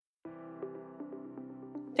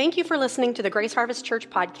Thank you for listening to the Grace Harvest Church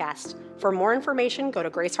podcast. For more information, go to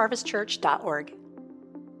graceharvestchurch.org.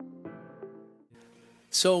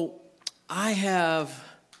 So I have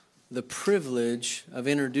the privilege of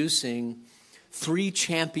introducing three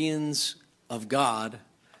champions of God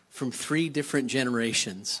from three different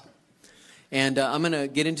generations. And I'm going to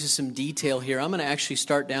get into some detail here. I'm going to actually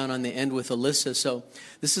start down on the end with Alyssa. So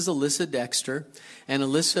this is Alyssa Dexter. And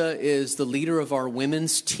Alyssa is the leader of our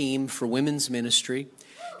women's team for women's ministry.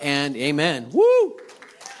 And amen. Woo!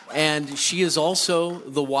 And she is also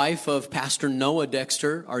the wife of Pastor Noah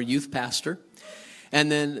Dexter, our youth pastor.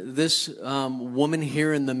 And then this woman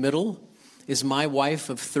here in the middle is my wife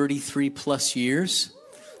of 33 plus years,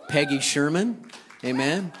 Peggy Sherman.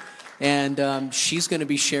 Amen. And she's going to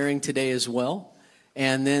be sharing today as well.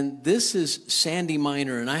 And then this is Sandy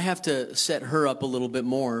Miner. And I have to set her up a little bit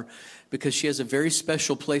more because she has a very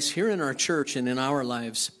special place here in our church and in our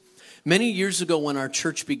lives. Many years ago when our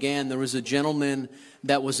church began, there was a gentleman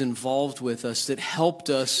that was involved with us that helped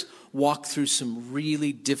us walk through some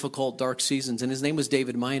really difficult, dark seasons. And his name was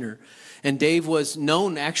David Miner. And Dave was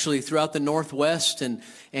known actually throughout the Northwest, and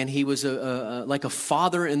he was like a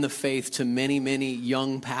father in the faith to many, many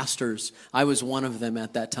young pastors. I was one of them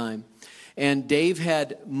at that time. And Dave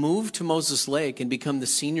had moved to Moses Lake and become the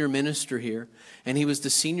senior minister here. And he was the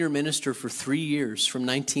senior minister for 3 years, from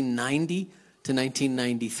 1990 to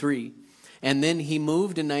 1993. And then he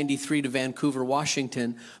moved in 93 to Vancouver,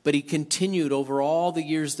 Washington, but he continued over all the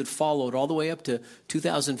years that followed, all the way up to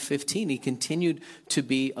 2015. He continued to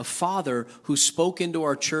be a father who spoke into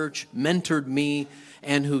our church, mentored me,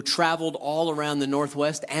 and who traveled all around the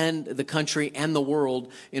Northwest and the country and the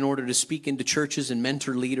world in order to speak into churches and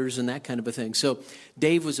mentor leaders and that kind of a thing. So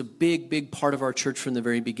Dave was a big, big part of our church from the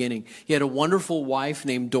very beginning. He had a wonderful wife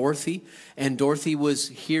named Dorothy, and Dorothy was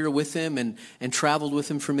here with him and traveled with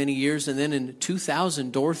him for many years. And then in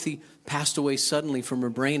 2000, Dorothy passed away suddenly from a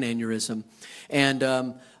brain aneurysm. And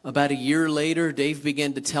about a year later, Dave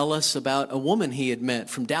began to tell us about a woman he had met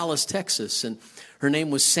from Dallas, Texas, and her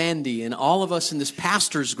name was Sandy. And all of us in this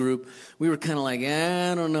pastors group, we were kind of like,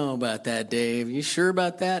 I don't know about that, Dave. You sure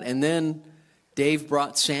about that? And then Dave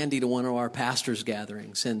brought Sandy to one of our pastors'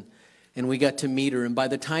 gatherings, and we got to meet her. And by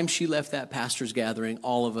the time she left that pastors' gathering,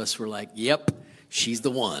 all of us were like, yep, she's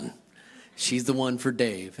the one. She's the one for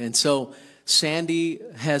Dave. And so Sandy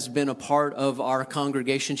has been a part of our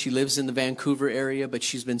congregation. She lives in the Vancouver area, but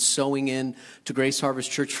she's been sewing in to Grace Harvest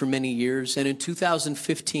Church for many years. And in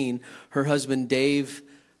 2015, her husband, Dave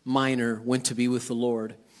Miner, went to be with the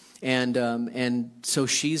Lord. And so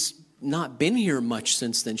she's not been here much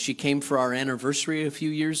since then. She came for our anniversary a few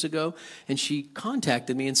years ago, and she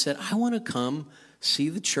contacted me and said, I want to come see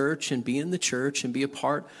the church and be in the church and be a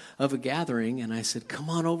part of a gathering. And I said,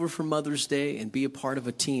 come on over for Mother's Day and be a part of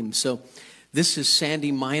a team. So this is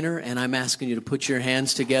Sandy Miner, and I'm asking you to put your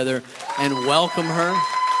hands together and welcome her.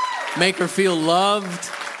 Make her feel loved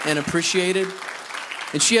and appreciated.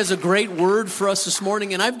 And she has a great word for us this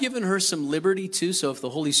morning, and I've given her some liberty too, so if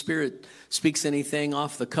the Holy Spirit speaks anything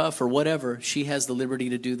off the cuff or whatever, she has the liberty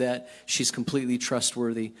to do that. She's completely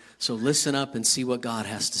trustworthy. So listen up and see what God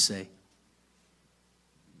has to say.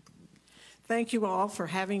 Thank you all for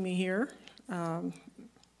having me here.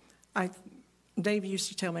 Dave used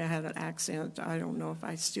to tell me I had an accent. I don't know if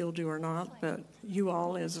I still do or not, but you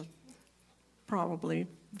all is probably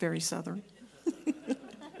very Southern.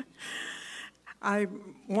 I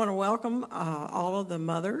want to welcome all of the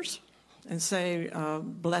mothers and say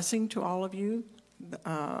blessing to all of you,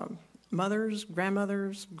 mothers,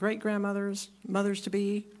 grandmothers, great-grandmothers,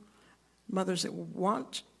 mothers-to-be, mothers that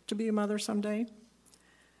want to be a mother someday.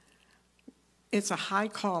 It's a high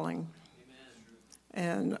calling,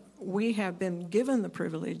 and we have been given the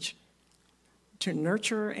privilege to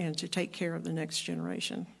nurture and to take care of the next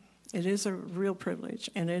generation. It is a real privilege,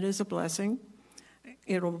 and it is a blessing.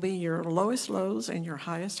 It will be your lowest lows and your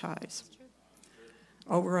highest highs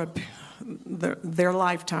over their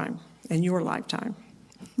lifetime and your lifetime.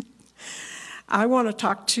 I want to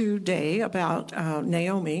talk today about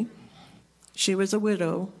Naomi. She was a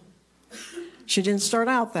widow. She didn't start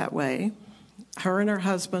out that way. Her and her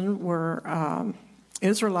husband were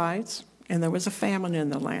Israelites, and there was a famine in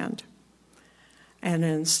the land. And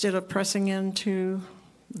instead of pressing into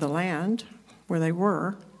the land where they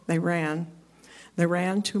were, they ran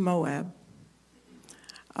to Moab.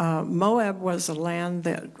 Moab was a land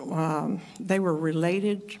that they were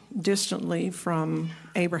related distantly from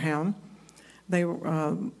Abraham.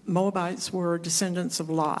 Moabites were descendants of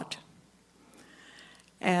Lot.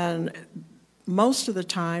 And most of the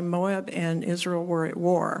time, Moab and Israel were at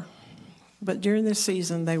war. But during this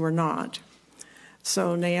season, they were not.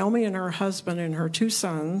 So Naomi and her husband and her 2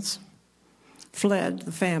 sons fled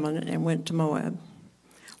the famine and went to Moab.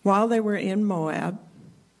 While they were in Moab,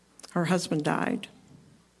 her husband died.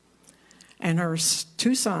 And her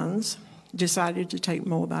 2 sons decided to take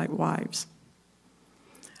Moabite wives.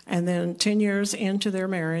 And then 10 years into their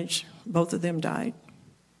marriage, both of them died.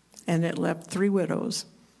 And it left 3 widows.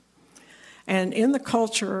 And in the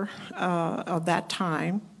culture of that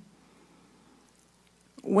time,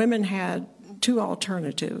 women had 2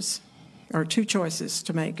 alternatives, or 2 choices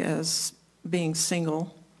to make as being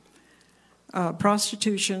single: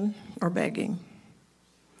 prostitution or begging.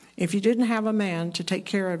 If you didn't have a man to take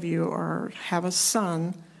care of you or have a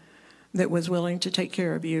son that was willing to take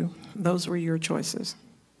care of you, those were your choices.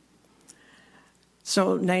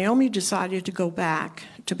 So Naomi decided to go back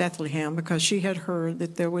to Bethlehem because she had heard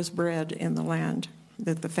that there was bread in the land,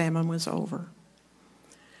 that the famine was over.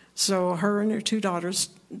 So her and her 2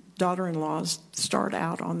 daughter-in-laws start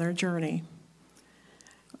out on their journey.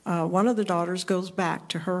 One of the daughters goes back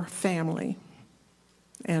to her family,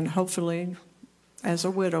 and hopefully, as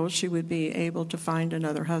a widow, she would be able to find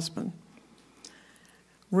another husband.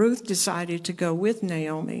 Ruth decided to go with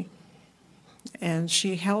Naomi, and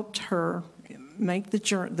she helped her make the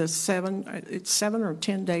journey. It's 7 or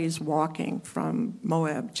 10 days walking from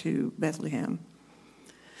Moab to Bethlehem.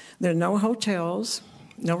 There are no hotels,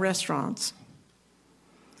 no restaurants,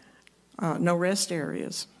 no rest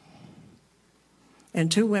areas. And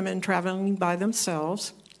 2 women traveling by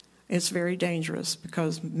themselves, it's very dangerous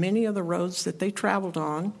because many of the roads that they traveled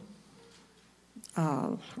on,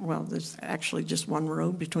 there's actually just one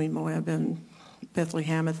road between Moab and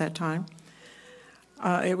Bethlehem at that time.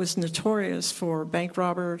 It was notorious for bank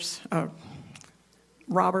robbers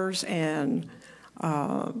and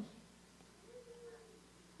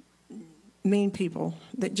mean people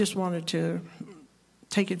that just wanted to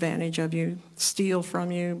take advantage of you, steal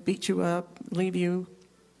from you, beat you up, leave you.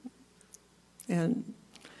 And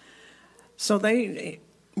so they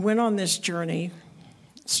went on this journey,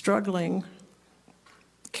 struggling,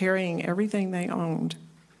 carrying everything they owned.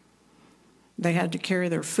 They had to carry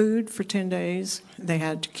their food for 10 days. They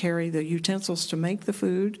had to carry the utensils to make the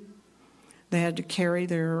food. They had to carry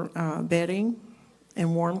their bedding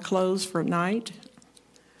and warm clothes for night.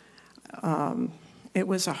 It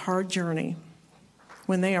was a hard journey.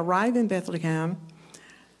 When they arrive in Bethlehem,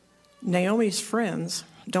 Naomi's friends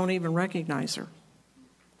don't even recognize her.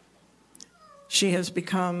 She has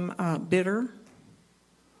become bitter.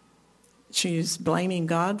 She's blaming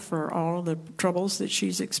God for all the troubles that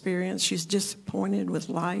she's experienced. She's disappointed with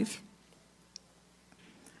life.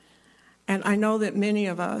 And I know that many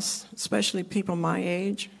of us, especially people my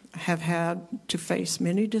age, have had to face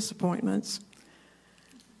many disappointments.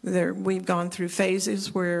 We've gone through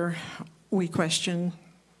phases where we question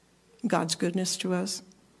God's goodness to us.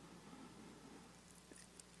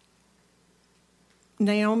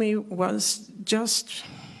 Naomi was just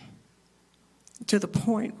to the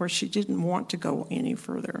point where she didn't want to go any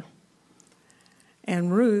further.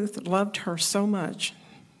 And Ruth loved her so much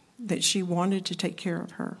that she wanted to take care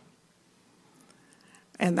of her.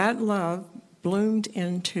 And that love bloomed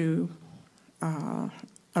into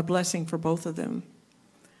a blessing for both of them.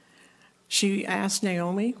 She asked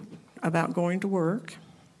Naomi about going to work,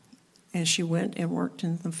 and she went and worked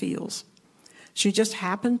in the fields. She just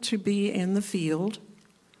happened to be in the field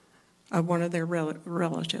of one of their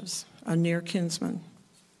relatives, a near kinsman.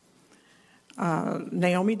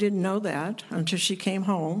 Naomi didn't know that until she came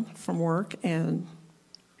home from work, and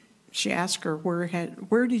she asked her,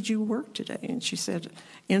 where did you work today? And she said,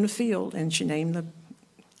 in the field, and she named the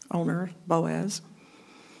owner, Boaz,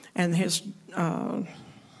 and his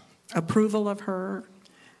approval of her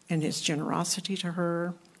and his generosity to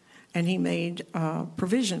her, and he made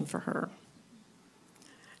provision for her.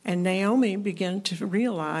 And Naomi began to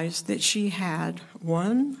realize that she had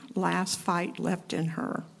one last fight left in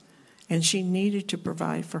her, and she needed to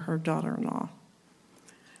provide for her daughter-in-law.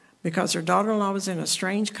 Because her daughter-in-law was in a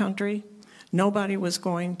strange country, nobody was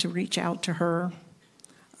going to reach out to her.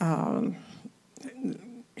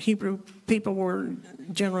 Hebrew people were,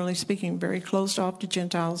 generally speaking, very closed off to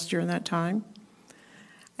Gentiles during that time.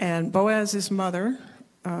 And Boaz's mother,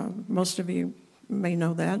 most of you may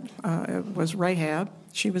know that, was Rahab.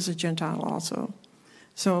 She was a Gentile also.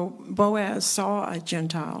 So Boaz saw a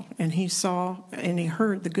Gentile, and he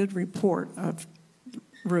heard the good report of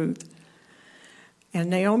Ruth. And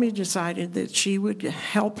Naomi decided that she would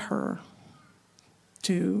help her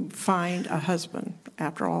to find a husband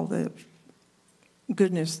after all the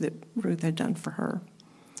goodness that Ruth had done for her.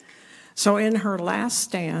 So in her last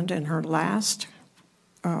stand and her last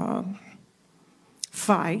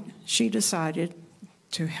fight, she decided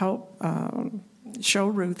to help show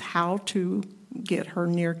Ruth how to get her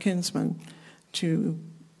near kinsman to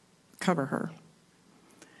cover her.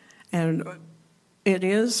 And it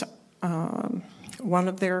is one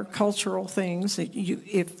of their cultural things that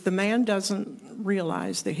if the man doesn't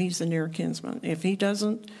realize that he's the near kinsman, if he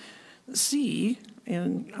doesn't see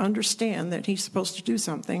and understand that he's supposed to do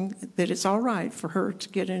something, that it's all right for her to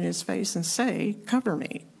get in his face and say, cover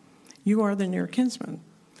me. You are the near kinsman.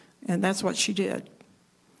 And that's what she did.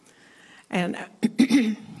 And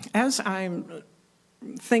as I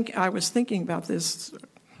was thinking about this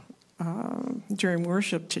during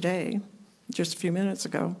worship today, just a few minutes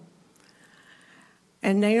ago,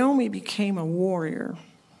 and Naomi became a warrior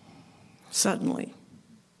suddenly.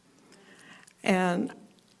 And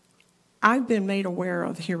I've been made aware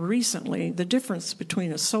of here recently the difference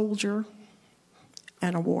between a soldier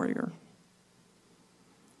and a warrior.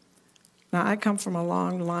 Now, I come from a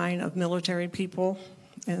long line of military people,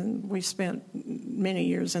 and we spent many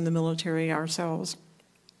years in the military ourselves.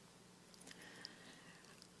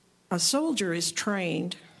 A soldier is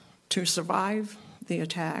trained to survive the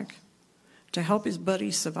attack, to help his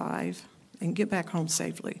buddies survive, and get back home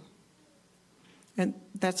safely. And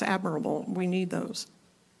that's admirable. We need those.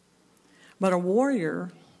 But a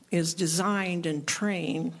warrior is designed and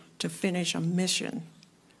trained to finish a mission.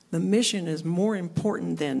 The mission is more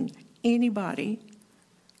important than anybody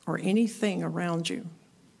or anything around you.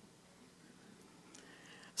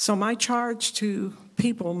 So my charge to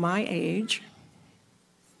people my age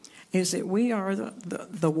is that we are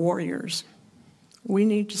the warriors. We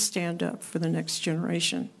need to stand up for the next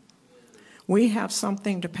generation. We have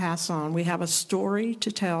something to pass on. We have a story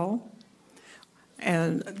to tell,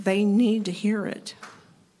 and they need to hear it.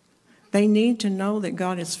 They need to know that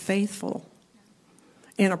God is faithful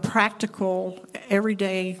in a practical,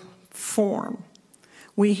 everyday form.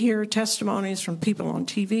 We hear testimonies from people on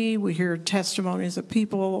TV. We hear testimonies of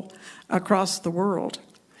people across the world.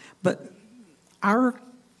 But our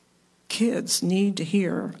kids need to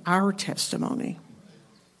hear our testimony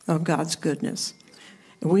of God's goodness.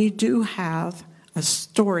 We do have a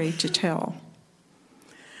story to tell.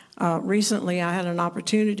 Recently, I had an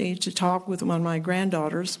opportunity to talk with one of my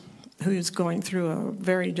granddaughters who's going through a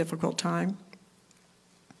very difficult time.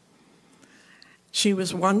 She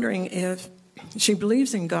was wondering if she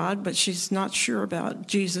believes in God, but she's not sure about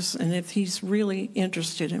Jesus and if he's really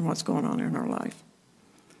interested in what's going on in her life.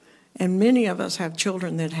 And many of us have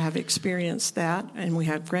children that have experienced that, and we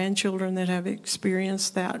have grandchildren that have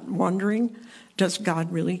experienced that, wondering, does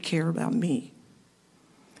God really care about me?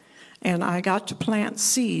 And I got to plant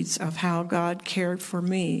seeds of how God cared for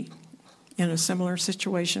me in a similar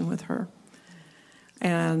situation with her.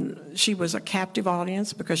 And she was a captive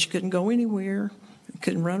audience because she couldn't go anywhere,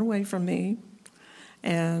 couldn't run away from me,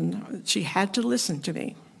 and she had to listen to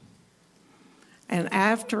me. And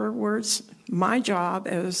afterwards, my job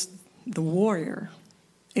as the warrior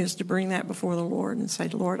is to bring that before the Lord and say,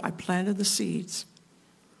 Lord, I planted the seeds.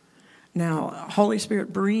 Now, Holy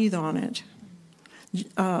Spirit, breathe on it.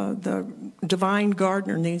 The divine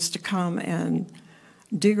gardener needs to come and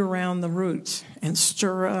dig around the roots and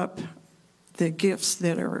stir up the gifts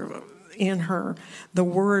that are in her, the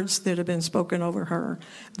words that have been spoken over her,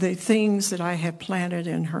 the things that I have planted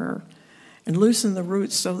in her, and loosen the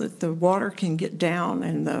roots so that the water can get down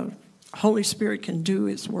and the Holy Spirit can do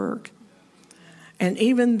its work. And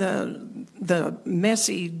even the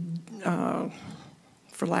messy,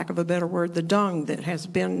 for lack of a better word, the dung that has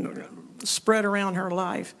been spread around her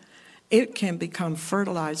life, it can become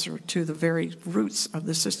fertilizer to the very roots of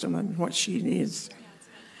the system and what she needs.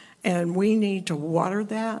 And we need to water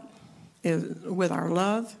that with our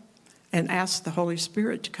love and ask the Holy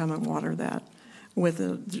Spirit to come and water that with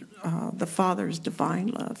the Father's divine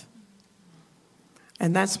love.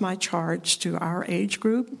 And that's my charge to our age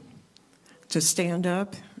group, to stand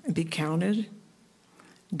up and be counted,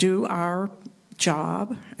 do our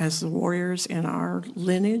job as the warriors in our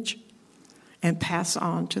lineage, and pass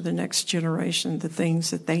on to the next generation the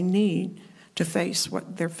things that they need to face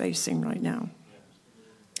what they're facing right now.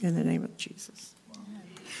 In the name of Jesus.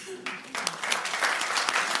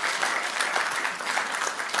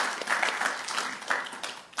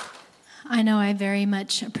 I know I very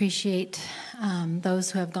much appreciate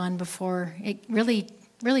those who have gone before. It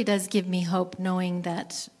really does give me hope knowing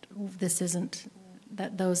that this isn't,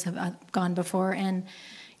 that those have gone before and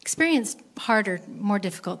experienced harder, more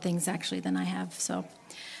difficult things actually than I have. So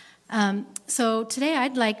today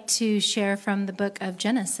I'd like to share from the book of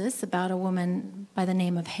Genesis about a woman by the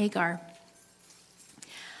name of Hagar.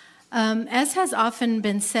 As has often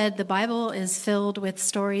been said, the Bible is filled with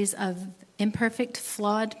stories of imperfect,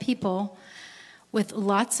 flawed people with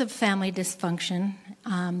lots of family dysfunction,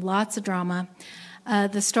 lots of drama.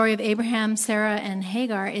 The story of Abraham, Sarah, and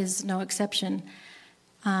Hagar is no exception.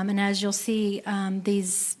 And as you'll see,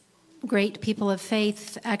 these great people of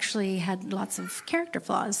faith actually had lots of character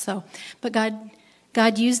flaws. But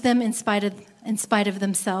God used them in spite of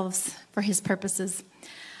themselves for his purposes.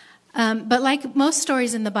 But like most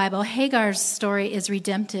stories in the Bible, Hagar's story is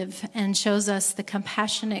redemptive and shows us the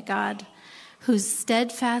compassionate God whose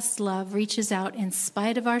steadfast love reaches out in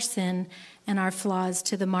spite of our sin and our flaws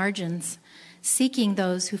to the margins, seeking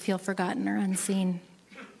those who feel forgotten or unseen.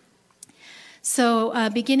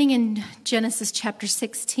 So beginning in Genesis chapter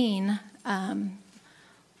 16,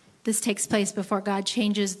 this takes place before God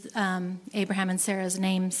changes Abraham and Sarah's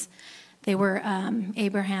names. They were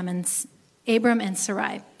Abram and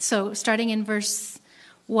Sarai. So starting in verse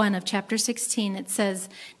 1 of chapter 16, it says,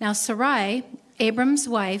 "Now Sarai, Abram's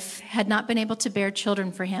wife, had not been able to bear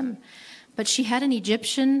children for him, but she had an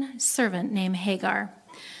Egyptian servant named Hagar.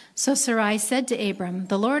 So Sarai said to Abram,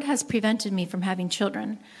 'The Lord has prevented me from having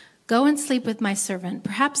children. Go and sleep with my servant.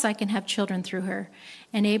 Perhaps I can have children through her.'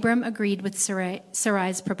 And Abram agreed with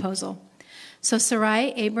Sarai's proposal. So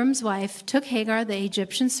Sarai, Abram's wife, took Hagar, the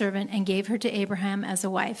Egyptian servant, and gave her to Abraham as a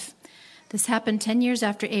wife. This happened 10 years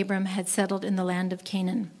after Abram had settled in the land of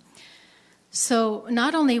Canaan." So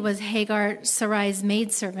not only was Hagar Sarai's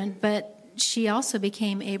maidservant, but she also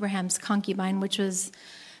became Abraham's concubine, which was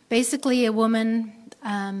basically a woman,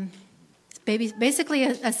 basically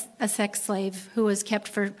a sex slave who was kept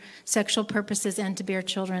for sexual purposes and to bear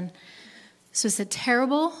children. So it's a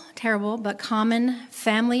terrible, but common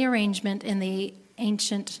family arrangement in the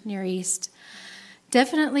ancient Near East.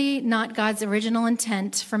 Definitely not God's original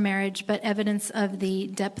intent for marriage, but evidence of the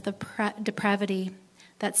depth of depravity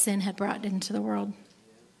that sin had brought into the world.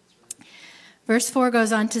 Verse 4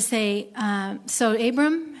 goes on to say, so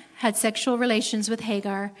Abram had sexual relations with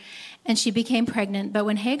Hagar, and she became pregnant. But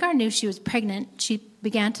when Hagar knew she was pregnant, she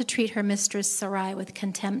began to treat her mistress Sarai with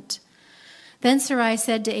contempt. Then Sarai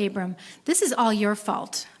said to Abram, "This is all your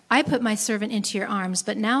fault. I put my servant into your arms,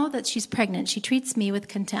 but now that she's pregnant, she treats me with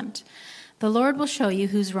contempt. The Lord will show you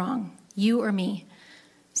who's wrong, you or me."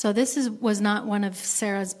 So this was not one of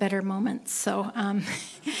Sarah's better moments. So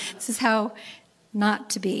this is how not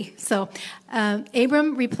to be. So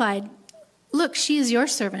Abram replied, "Look, she is your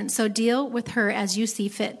servant, so deal with her as you see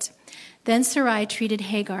fit." Then Sarai treated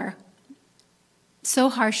Hagar so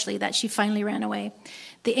harshly that she finally ran away.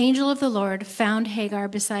 The angel of the Lord found Hagar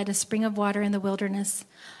beside a spring of water in the wilderness,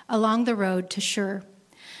 along the road to Shur.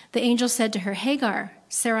 The angel said to her, "Hagar,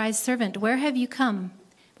 Sarai's servant, where have you come?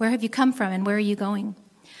 Where have you come from, and where are you going?"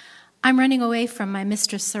 "I'm running away from my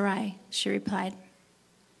mistress Sarai," she replied.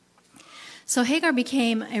 So Hagar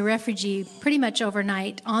became a refugee pretty much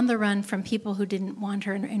overnight, on the run from people who didn't want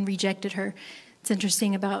her and rejected her. It's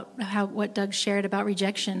interesting about what Doug shared about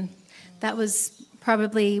rejection. That was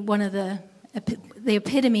probably one of the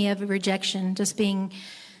epitome of rejection, just being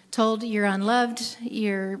told you're unloved,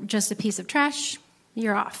 you're just a piece of trash,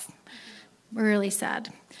 you're off. Really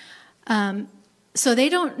sad. So they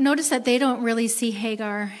don't really see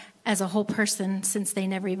Hagar as a whole person, since they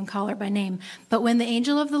never even call her by name. But when the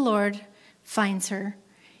angel of the Lord finds her,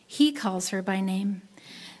 he calls her by name.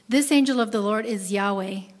 This angel of the Lord is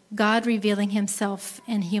Yahweh, God revealing himself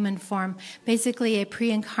in human form, basically a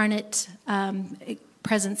pre-incarnate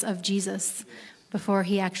presence of Jesus before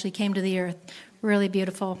he actually came to the earth. Really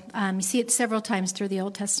beautiful. You see it several times through the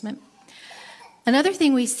Old Testament. Another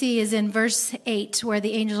thing we see is in verse 8, where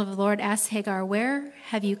the angel of the Lord asks Hagar, "Where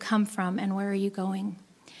have you come from, and where are you going?"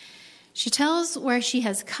 She tells where she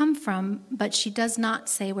has come from, but she does not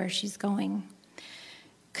say where she's going.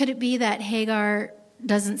 Could it be that Hagar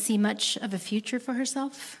doesn't see much of a future for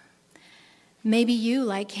herself? Maybe you,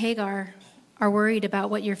 like Hagar, are worried about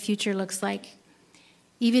what your future looks like.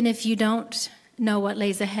 Even if you don't know what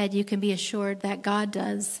lays ahead, you can be assured that God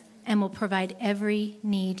does and will provide every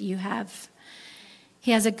need you have.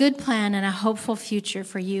 He has a good plan and a hopeful future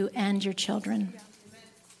for you and your children.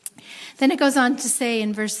 Then it goes on to say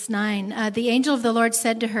in verse 9, the angel of the Lord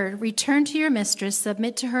said to her, "Return to your mistress,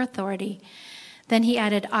 submit to her authority." Then he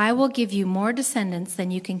added, "I will give you more descendants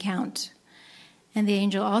than you can count." And the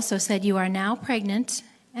angel also said, "You are now pregnant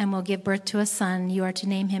and will give birth to a son. You are to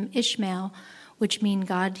name him Ishmael, which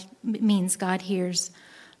means God hears.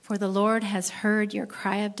 For the Lord has heard your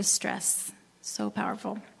cry of distress." So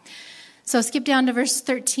powerful. So skip down to verse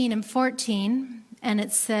 13 and 14, and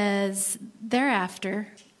it says, "Thereafter,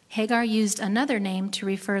 Hagar used another name to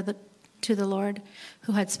refer to the Lord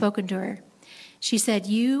who had spoken to her. She said,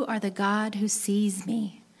 'You are the God who sees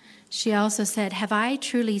me.' She also said, 'Have I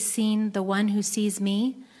truly seen the one who sees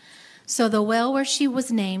me?' So the well where she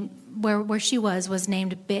was named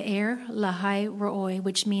named Be'er Lahai Roi,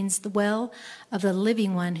 which means the well of the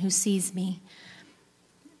living one who sees me.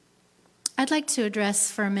 I'd like to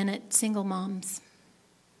address for a minute single moms.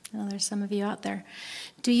 I know there's some of you out there.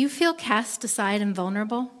 Do you feel cast aside and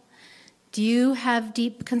vulnerable? Do you have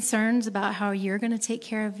deep concerns about how you're going to take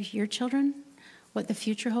care of your children? What the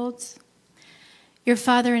future holds? Your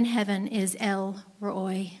Father in heaven is El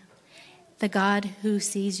Roi, the God who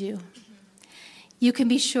sees you. You can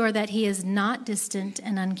be sure that he is not distant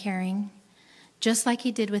and uncaring. Just like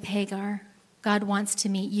he did with Hagar, God wants to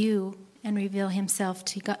meet you and reveal himself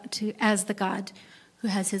as the God who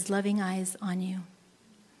has his loving eyes on you.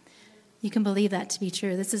 You can believe that to be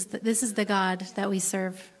true. This is the God that we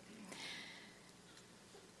serve.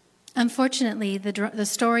 Unfortunately, the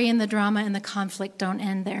story and the drama and the conflict don't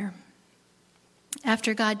end there.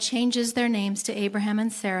 After God changes their names to Abraham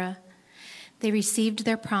and Sarah, they received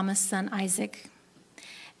their promised son Isaac.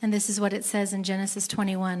 And this is what it says in Genesis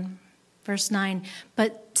 21, verse 9.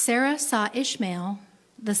 But Sarah saw Ishmael,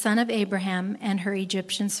 the son of Abraham, and her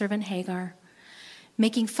Egyptian servant Hagar,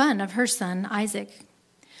 making fun of her son Isaac.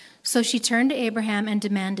 So she turned to Abraham and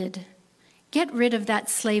demanded, "Get rid of that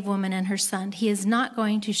slave woman and her son. He is not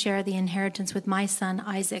going to share the inheritance with my son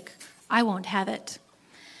Isaac. I won't have it."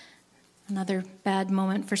 Another bad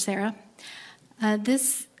moment for Sarah.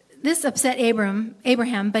 This upset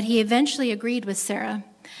Abraham, but he eventually agreed with Sarah.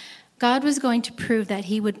 God was going to prove that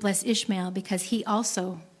he would bless Ishmael because he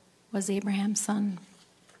also was Abraham's son.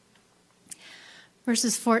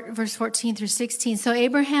 Verse 14 through 16. So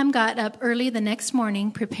Abraham got up early the next morning,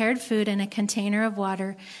 prepared food and a container of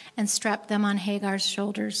water, and strapped them on Hagar's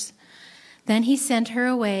shoulders. Then he sent her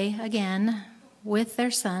away again with their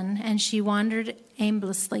son, and she wandered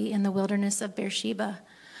aimlessly in the wilderness of Beersheba.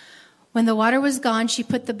 When the water was gone, she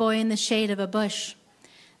put the boy in the shade of a bush.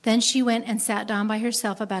 Then she went and sat down by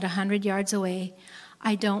herself about 100 yards away.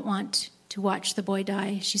 "I don't want to watch the boy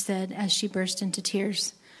die," she said as she burst into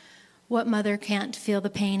tears. What mother can't feel the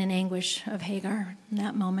pain and anguish of Hagar in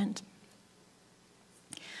that moment?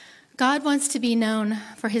 God wants to be known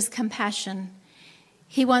for his compassion.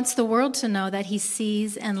 He wants the world to know that he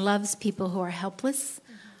sees and loves people who are helpless,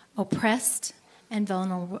 oppressed, and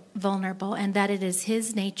vulnerable, and that it is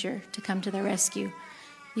his nature to come to their rescue.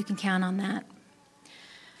 You can count on that.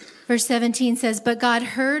 Verse 17 says, "But God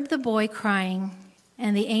heard the boy crying,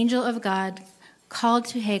 and the angel of God called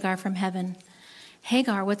to Hagar from heaven.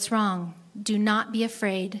 'Hagar, what's wrong? Do not be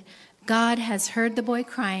afraid. God has heard the boy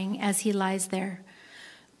crying as he lies there.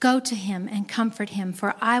 Go to him and comfort him,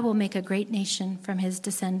 for I will make a great nation from his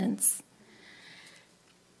descendants.'"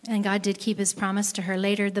 And God did keep his promise to her.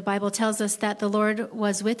 Later, the Bible tells us that the Lord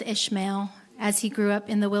was with Ishmael as he grew up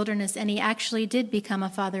in the wilderness, and he actually did become a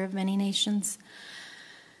father of many nations.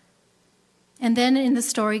 And then in the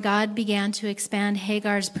story, God began to expand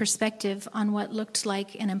Hagar's perspective on what looked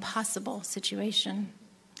like an impossible situation.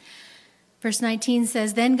 Verse 19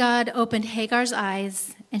 says, "Then God opened Hagar's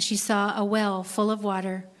eyes, and she saw a well full of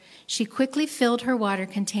water. She quickly filled her water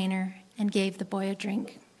container and gave the boy a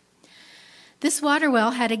drink." This water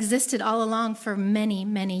well had existed all along for many,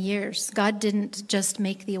 many years. God didn't just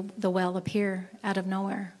make the well appear out of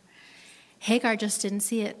nowhere. Hagar just didn't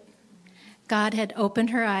see it. God had opened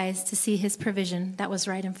her eyes to see his provision that was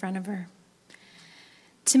right in front of her.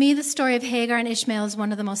 To me, the story of Hagar and Ishmael is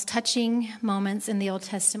one of the most touching moments in the Old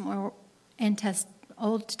Testament,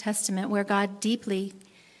 where God's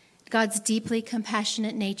deeply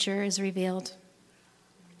compassionate nature is revealed.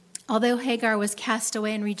 Although Hagar was cast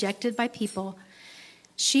away and rejected by people,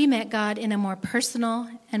 she met God in a more personal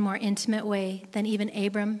and more intimate way than even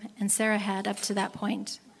Abram and Sarah had up to that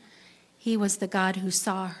point. He was the God who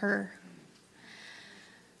saw her.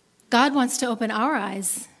 God wants to open our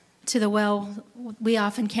eyes to the well we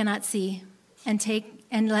often cannot see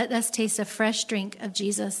and let us taste a fresh drink of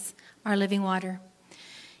Jesus, our living water.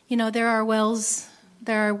 You know, there are wells,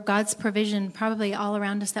 there are God's provision probably all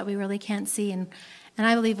around us that we really can't see. And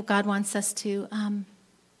I believe God wants us to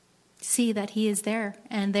see that he is there.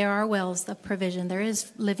 And there are wells of provision. There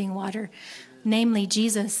is living water. Namely,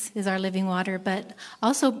 Jesus is our living water, but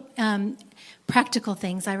also practical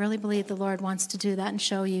things. I really believe the Lord wants to do that and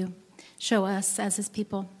show us as his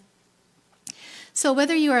people. So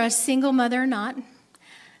whether you are a single mother or not,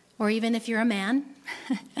 or even if you're a man,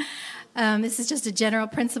 this is just a general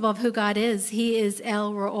principle of who God is. He is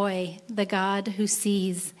El Roi, the God who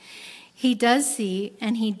sees. He does see,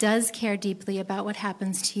 and he does care deeply about what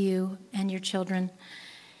happens to you and your children.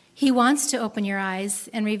 He wants to open your eyes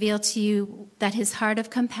and reveal to you that his heart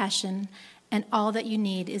of compassion and all that you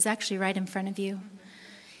need is actually right in front of you.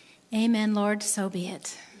 Amen, Lord, so be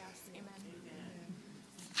it. Yes, amen.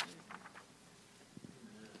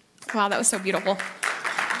 Wow, that was so beautiful.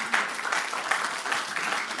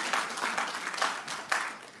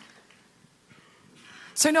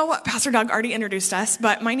 So I know what Pastor Doug already introduced us,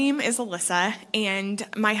 but my name is Alyssa, and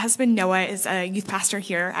my husband Noah is a youth pastor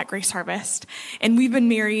here at Grace Harvest, and we've been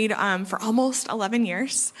married for almost 11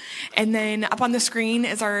 years. And then up on the screen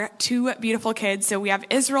is our two beautiful kids. So we have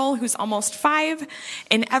Israel, who's almost 5,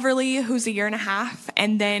 and Everly, who's 1.5 years.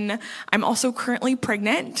 And then I'm also currently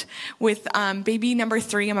pregnant with baby number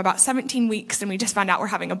 3. I'm about 17 weeks, and we just found out we're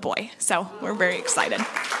having a boy. So we're very excited.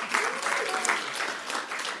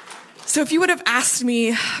 So if you would have asked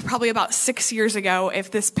me probably about 6 years ago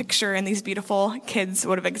if this picture and these beautiful kids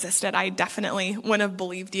would have existed, I definitely wouldn't have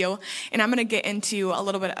believed you. And I'm going to get into a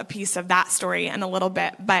little bit, a piece of that story in a little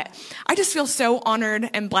bit. But I just feel so honored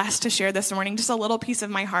and blessed to share this morning, just a little piece of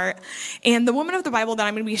my heart. And the woman of the Bible that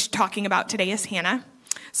I'm going to be talking about today is Hannah.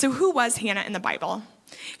 So who was Hannah in the Bible?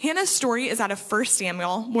 Hannah's story is out of 1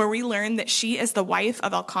 Samuel, where we learn that she is the wife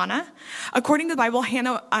of Elkanah. According to the Bible,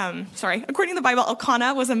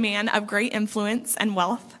 Elkanah was a man of great influence and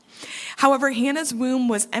wealth. However, Hannah's womb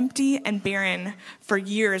was empty and barren for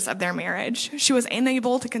years of their marriage. She was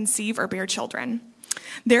unable to conceive or bear children.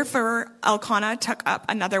 Therefore, Elkanah took up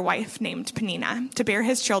another wife named Peninnah to bear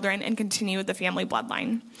his children and continue the family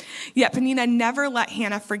bloodline. Yet Peninnah never let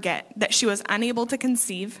Hannah forget that she was unable to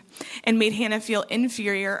conceive and made Hannah feel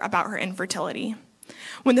inferior about her infertility.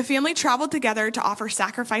 When the family traveled together to offer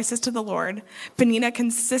sacrifices to the Lord, Peninnah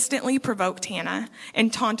consistently provoked Hannah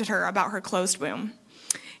and taunted her about her closed womb.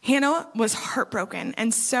 Hannah was heartbroken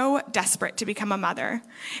and so desperate to become a mother.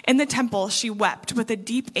 In the temple, she wept with a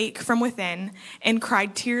deep ache from within and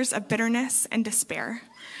cried tears of bitterness and despair.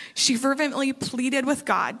 She fervently pleaded with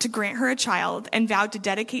God to grant her a child and vowed to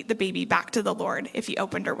dedicate the baby back to the Lord if he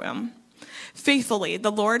opened her womb. Faithfully,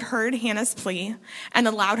 the Lord heard Hannah's plea and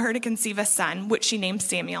allowed her to conceive a son, which she named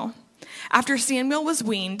Samuel. After Samuel was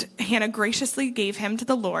weaned, Hannah graciously gave him to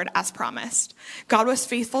the Lord as promised. God was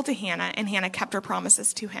faithful to Hannah, and Hannah kept her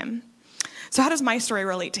promises to him. So how does my story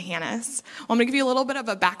relate to Hannah's? Well, I'm going to give you a little bit of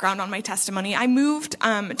a background on my testimony. I moved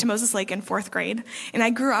to Moses Lake in 4th grade, and I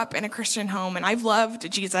grew up in a Christian home, and I've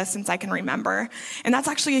loved Jesus since I can remember. And that's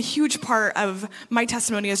actually a huge part of my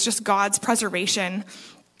testimony, is just God's preservation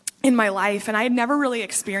in my life. And I had never really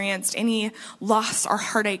experienced any loss or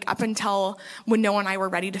heartache up until when Noah and I were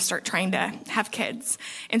ready to start trying to have kids.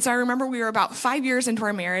 And so I remember we were about 5 years into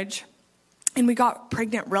our marriage, and we got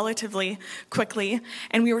pregnant relatively quickly,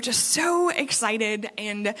 and we were just so excited.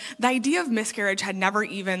 And the idea of miscarriage had never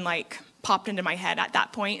even popped into my head at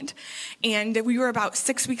that point. And we were about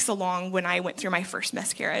 6 weeks along when I went through my first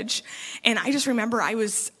miscarriage. And I just remember I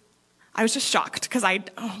was just shocked because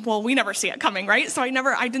we never see it coming, right? So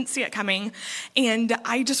I didn't see it coming. And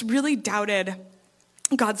I just really doubted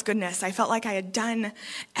God's goodness. I felt like I had done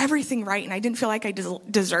everything right, and I didn't feel like I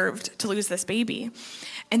deserved to lose this baby.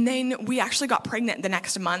 And then we actually got pregnant the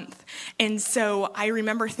next month. And so I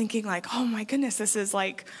remember thinking oh my goodness, this is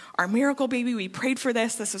our miracle baby. We prayed for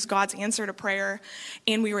this. This was God's answer to prayer.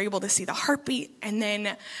 And we were able to see the heartbeat. And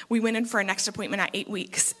then we went in for a next appointment at 8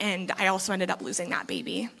 weeks. And I also ended up losing that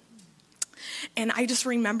baby. And I just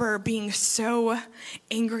remember being so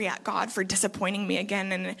angry at God for disappointing me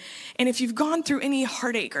again. And if you've gone through any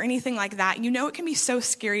heartache or anything like that, it can be so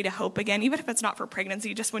scary to hope again, even if it's not for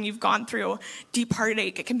pregnancy. Just when you've gone through deep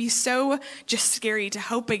heartache, it can be so just scary to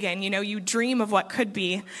hope again. You dream of what could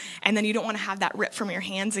be, and then you don't want to have that ripped from your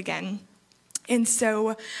hands again. And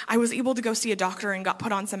so I was able to go see a doctor and got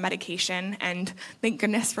put on some medication, and thank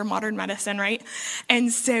goodness for modern medicine, right?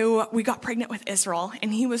 And so we got pregnant with Israel,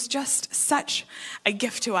 and he was just such a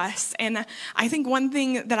gift to us. And I think one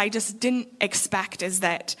thing that I just didn't expect is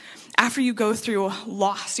that after you go through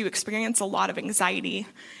loss, you experience a lot of anxiety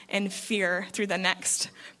and fear through the next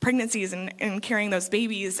pregnancies and carrying those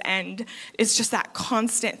babies. And it's just that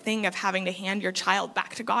constant thing of having to hand your child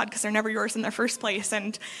back to God because they're never yours in the first place.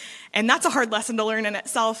 And that's a hard lesson to learn in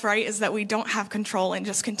itself, right? Is that we don't have control and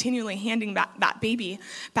just continually handing that baby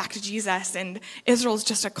back to Jesus. And Israel's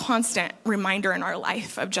just a constant reminder in our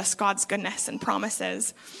life of just God's goodness and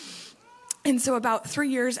promises. And so about 3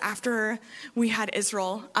 years after we had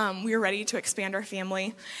Israel, we were ready to expand our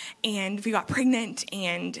family, and we got pregnant,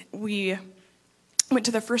 and we went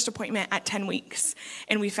to the first appointment at 10 weeks,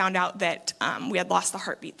 and we found out that we had lost the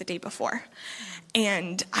heartbeat the day before.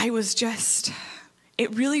 And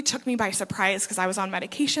it really took me by surprise because I was on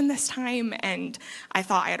medication this time, and I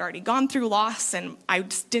thought I had already gone through loss, and I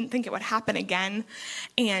just didn't think it would happen again.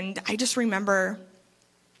 And I just remember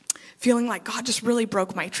feeling like God just really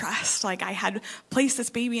broke my trust. Like I had placed this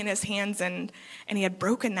baby in his hands and he had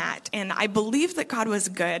broken that. And I believed that God was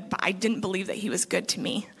good, but I didn't believe that he was good to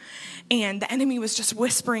me. And the enemy was just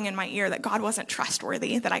whispering in my ear that God wasn't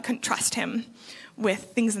trustworthy, that I couldn't trust him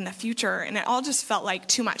with things in the future. And it all just felt like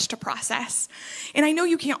too much to process. And I know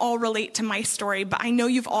you can't all relate to my story, but I know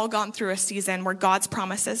you've all gone through a season where God's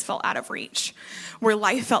promises felt out of reach, where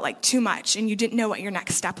life felt like too much and you didn't know what your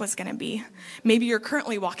next step was going to be. Maybe you're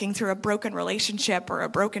currently walking through a broken relationship or a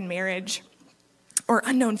broken marriage, or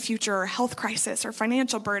unknown future, or health crisis, or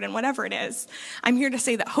financial burden, whatever it is. I'm here to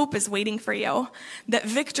say that hope is waiting for you, that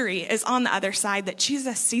victory is on the other side, that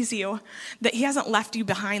Jesus sees you, that he hasn't left you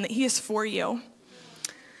behind, that he is for you.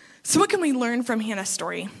 So what can we learn from Hannah's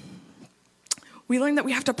story? We learn that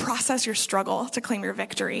we have to process your struggle to claim your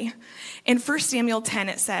victory. In 1 Samuel 10,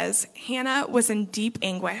 it says, Hannah was in deep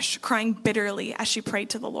anguish, crying bitterly as she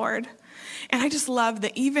prayed to the Lord. And I just love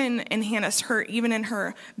that even in Hannah's hurt, even in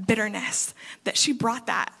her bitterness, that she brought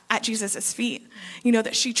that at Jesus' feet. You know,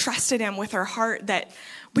 that she trusted him with her heart, that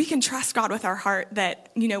we can trust God with our heart,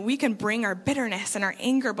 that, you know, we can bring our bitterness and our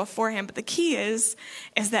anger before him. But the key is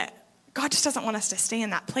that God just doesn't want us to stay in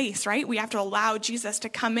that place, right? We have to allow Jesus to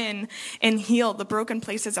come in and heal the broken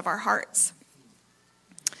places of our hearts.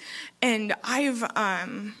 And I've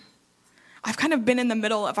kind of been in the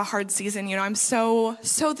middle of a hard season. You know, I'm so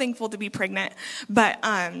thankful to be pregnant, but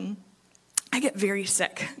I get very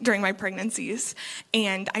sick during my pregnancies,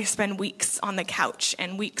 and I spend weeks on the couch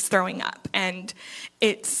and weeks throwing up, and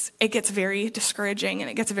it gets very discouraging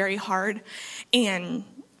and it gets very hard.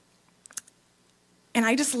 And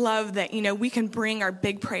I just love that, you know, we can bring our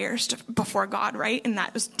big prayers before God, right? And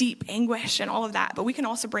that was deep anguish and all of that. But we can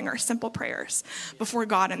also bring our simple prayers before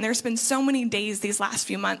God. And there's been so many days these last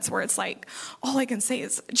few months where it's like, all I can say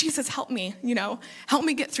is, Jesus, help me, you know, help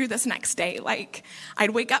me get through this next day. Like,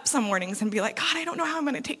 I'd wake up some mornings and be like, God, I don't know how I'm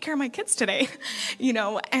going to take care of my kids today, you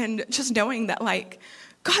know, and just knowing that, like,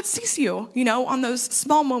 God sees you, you know, on those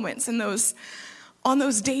small moments and on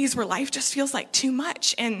those days where life just feels like too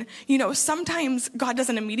much. And, you know, sometimes God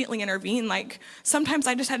doesn't immediately intervene. Like, sometimes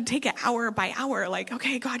I just had to take it hour by hour. Like,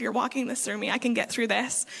 okay, God, you're walking this through me. I can get through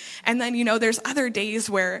this. And then, you know, there's other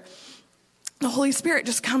days where the Holy Spirit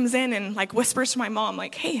just comes in and, like, whispers to my mom,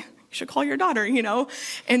 like, hey, you should call your daughter, you know?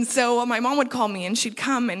 And so my mom would call me, and she'd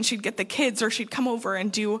come and she'd get the kids, or she'd come over and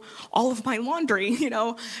do all of my laundry, you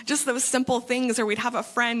know, just those simple things. Or we'd have a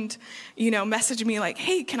friend, you know, message me like,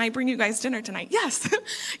 hey, can I bring you guys dinner tonight? Yes.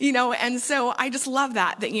 You know, and so I just love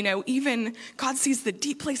that, you know, even God sees the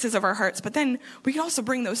deep places of our hearts, but then we can also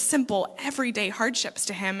bring those simple everyday hardships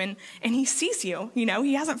to him, and he sees you, you know,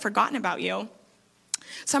 he hasn't forgotten about you.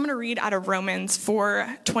 So I'm going to read out of Romans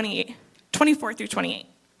 4:24 through 28.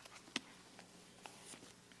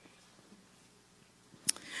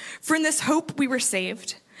 For in this hope we were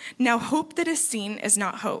saved. Now hope that is seen is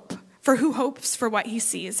not hope. For who hopes for what he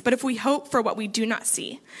sees? But if we hope for what we do not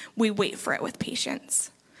see, we wait for it with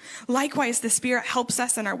patience. Likewise, the Spirit helps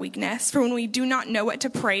us in our weakness. For when we do not know what to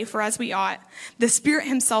pray for as we ought, the Spirit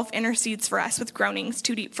himself intercedes for us with groanings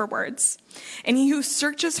too deep for words. And he who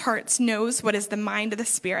searches hearts knows what is the mind of the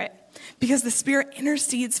Spirit, because the Spirit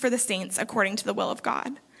intercedes for the saints according to the will of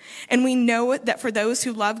God. And we know that for those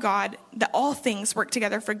who love God, that all things work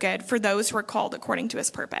together for good for those who are called according to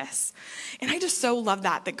his purpose. And I just so love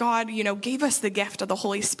that God, you know, gave us the gift of the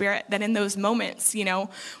Holy Spirit, that in those moments, you know,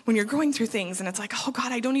 when you're going through things and it's like, oh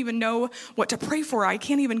God, I don't even know what to pray for, I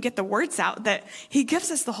can't even get the words out, that he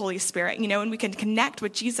gives us the Holy Spirit, you know, and we can connect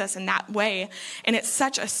with Jesus in that way. And it's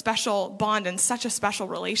such a special bond and such a special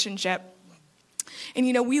relationship. And,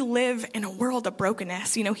 you know, we live in a world of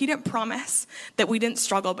brokenness. You know, he didn't promise that we didn't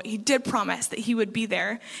struggle, but he did promise that he would be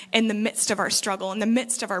there in the midst of our struggle, in the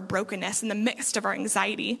midst of our brokenness, in the midst of our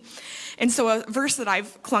anxiety. And so a verse that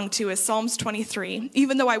I've clung to is Psalms 23.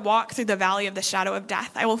 Even though I walk through the valley of the shadow of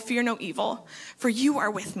death, I will fear no evil, for you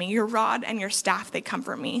are with me. Your rod and your staff, they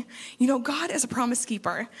comfort me. You know, God is a promise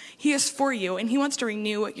keeper. He is for you, and he wants to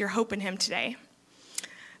renew your hope in him today.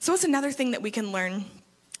 So what's another thing that we can learn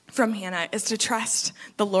from Hannah is to trust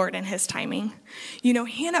the Lord and his timing. You know,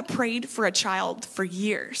 Hannah prayed for a child for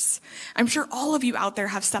years. I'm sure all of you out there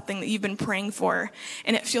have something that you've been praying for,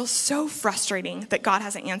 and it feels so frustrating that God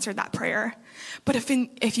hasn't answered that prayer. But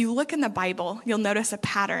if you look in the Bible, you'll notice a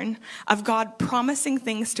pattern of God promising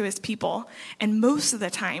things to his people, and most of the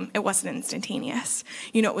time, it wasn't instantaneous.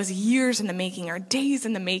 You know, it was years in the making or days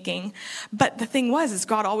in the making. But the thing is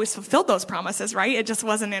God always fulfilled those promises, right? It just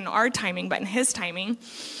wasn't in our timing, but in his timing.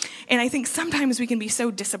 And I think sometimes we can be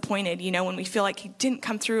so disappointed, you know, when we feel like he didn't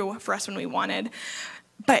come through for us when we wanted.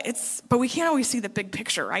 But we can't always see the big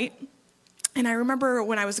picture, right? And I remember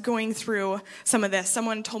when I was going through some of this,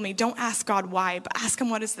 someone told me, don't ask God why, but ask him,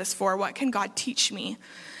 what is this for? What can God teach me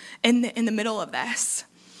in the middle of this?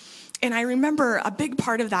 And I remember a big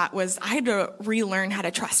part of that was I had to relearn how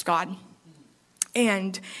to trust God.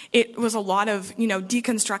 And it was a lot of,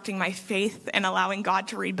 deconstructing my faith and allowing God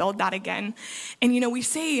to rebuild that again. And, we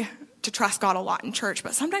say to trust God a lot in church,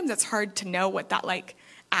 but sometimes it's hard to know what that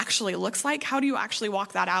actually looks like. How do you actually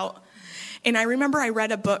walk that out? And I remember I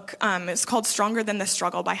read a book, it's called Stronger Than the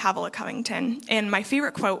Struggle by Havilah Covington. And my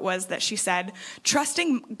favorite quote was that she said,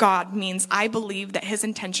 trusting God means I believe that his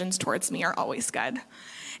intentions towards me are always good.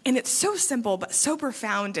 And it's so simple, but so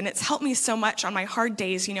profound. And it's helped me so much on my hard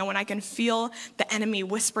days, when I can feel the enemy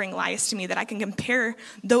whispering lies to me, that I can compare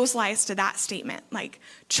those lies to that statement.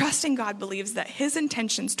 Trusting God believes that his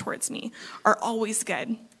intentions towards me are always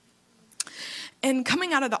good. And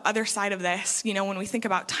coming out of the other side of this, when we think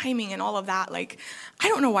about timing and all of that, I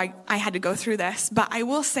don't know why I had to go through this, but I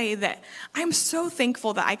will say that I'm so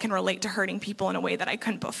thankful that I can relate to hurting people in a way that I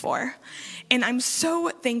couldn't before. And I'm so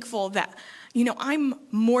thankful that I'm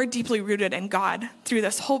more deeply rooted in God through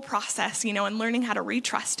this whole process, and learning how to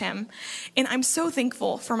retrust him. And I'm so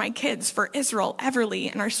thankful for my kids, for Israel,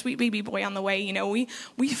 Everly, and our sweet baby boy on the way.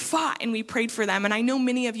 We fought and we prayed for them. And I know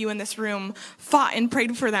many of you in this room fought and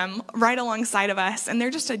prayed for them right alongside of us. And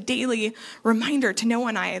they're just a daily reminder to Noah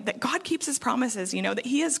and I that God keeps his promises, that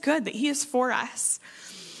he is good, that he is for us.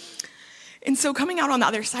 And so coming out on the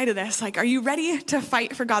other side of this, are you ready to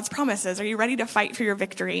fight for God's promises? Are you ready to fight for your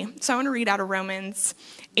victory? So I want to read out of Romans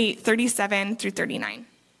 8:37 through 39.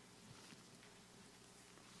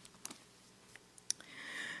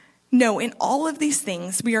 No, in all of these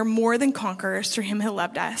things, we are more than conquerors through him who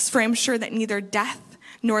loved us. For I am sure that neither death,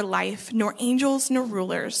 nor life, nor angels, nor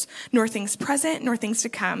rulers, nor things present, nor things to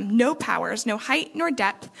come, no powers, no height, nor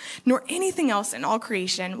depth, nor anything else in all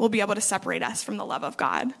creation will be able to separate us from the love of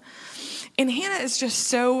God. And Hannah is just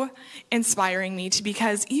so inspiring me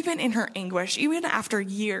because even in her anguish, even after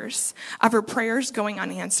years of her prayers going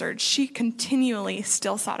unanswered, she continually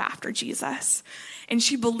still sought after Jesus. And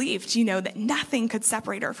she believed, that nothing could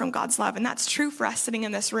separate her from God's love. And that's true for us sitting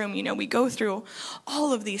in this room. We go through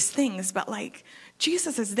all of these things, but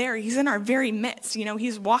Jesus is there. He's in our very midst.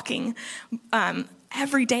 He's walking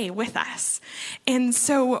every day with us. And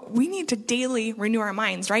so we need to daily renew our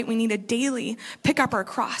minds, right? We need to daily pick up our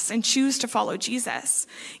cross and choose to follow Jesus.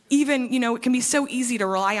 Even, it can be so easy to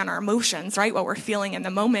rely on our emotions, right? What we're feeling in the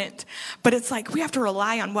moment. But it's we have to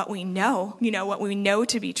rely on what we know, what we know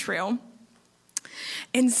to be true.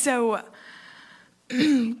 And so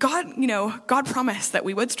God promised that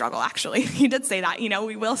we would struggle, actually. He did say that,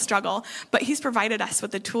 we will struggle, but he's provided us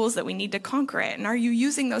with the tools that we need to conquer it. And are you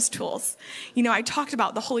using those tools? I talked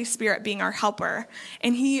about the Holy Spirit being our helper,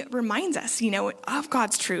 and he reminds us, of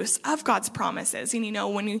God's truths, of God's promises. And,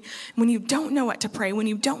 when you don't know what to pray, when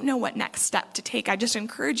you don't know what next step to take, I just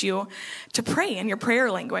encourage you to pray in your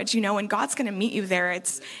prayer language, and God's going to meet you there.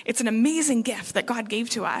 It's an amazing gift that God gave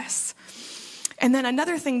to us. And then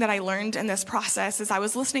another thing that I learned in this process is I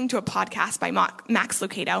was listening to a podcast by Max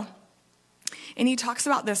Lucado. And he talks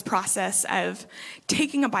about this process of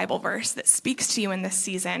taking a Bible verse that speaks to you in this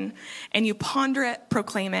season, and you ponder it,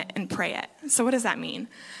 proclaim it, and pray it. So what does that mean?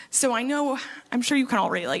 So I'm sure you can all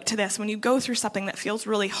relate to this. When you go through something that feels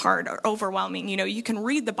really hard or overwhelming, you can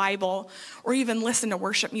read the Bible or even listen to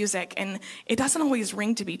worship music, and it doesn't always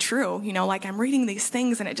ring to be true. I'm reading these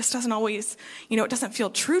things, and it just doesn't always, it doesn't feel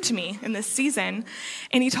true to me in this season.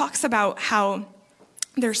 And he talks about how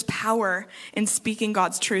there's power in speaking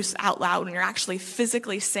God's truths out loud when you're actually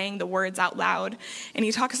physically saying the words out loud. And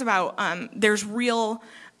he talks about there's real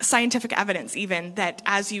scientific evidence even that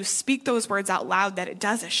as you speak those words out loud, that it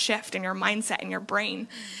does a shift in your mindset and your brain.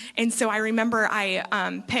 And so I remember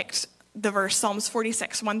I picked the verse Psalms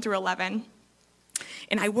 46, 1 through 11.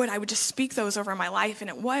 And I would just speak those over my life. And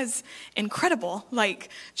it was incredible,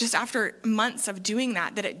 just after months of doing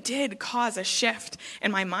that it did cause a shift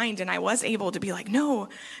in my mind. And I was able to be no,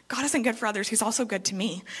 God isn't good for others. He's also good to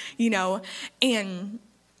me, And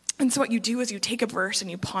so what you do is you take a verse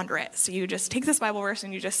and you ponder it. So you just take this Bible verse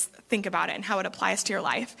and you just think about it and how it applies to your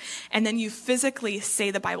life. And then you physically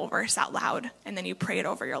say the Bible verse out loud, and then you pray it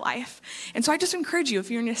over your life. And so I just encourage you,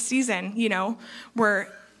 if you're in a season,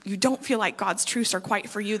 where you don't feel like God's truths are quite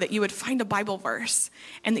for you, that you would find a Bible verse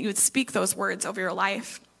and that you would speak those words over your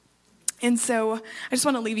life. And so I just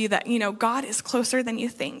want to leave you that, God is closer than you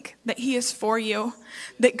think, that he is for you,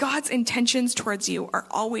 that God's intentions towards you are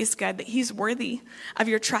always good, that he's worthy of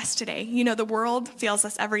your trust today. The world fails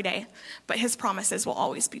us every day, but his promises will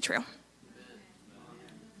always be true.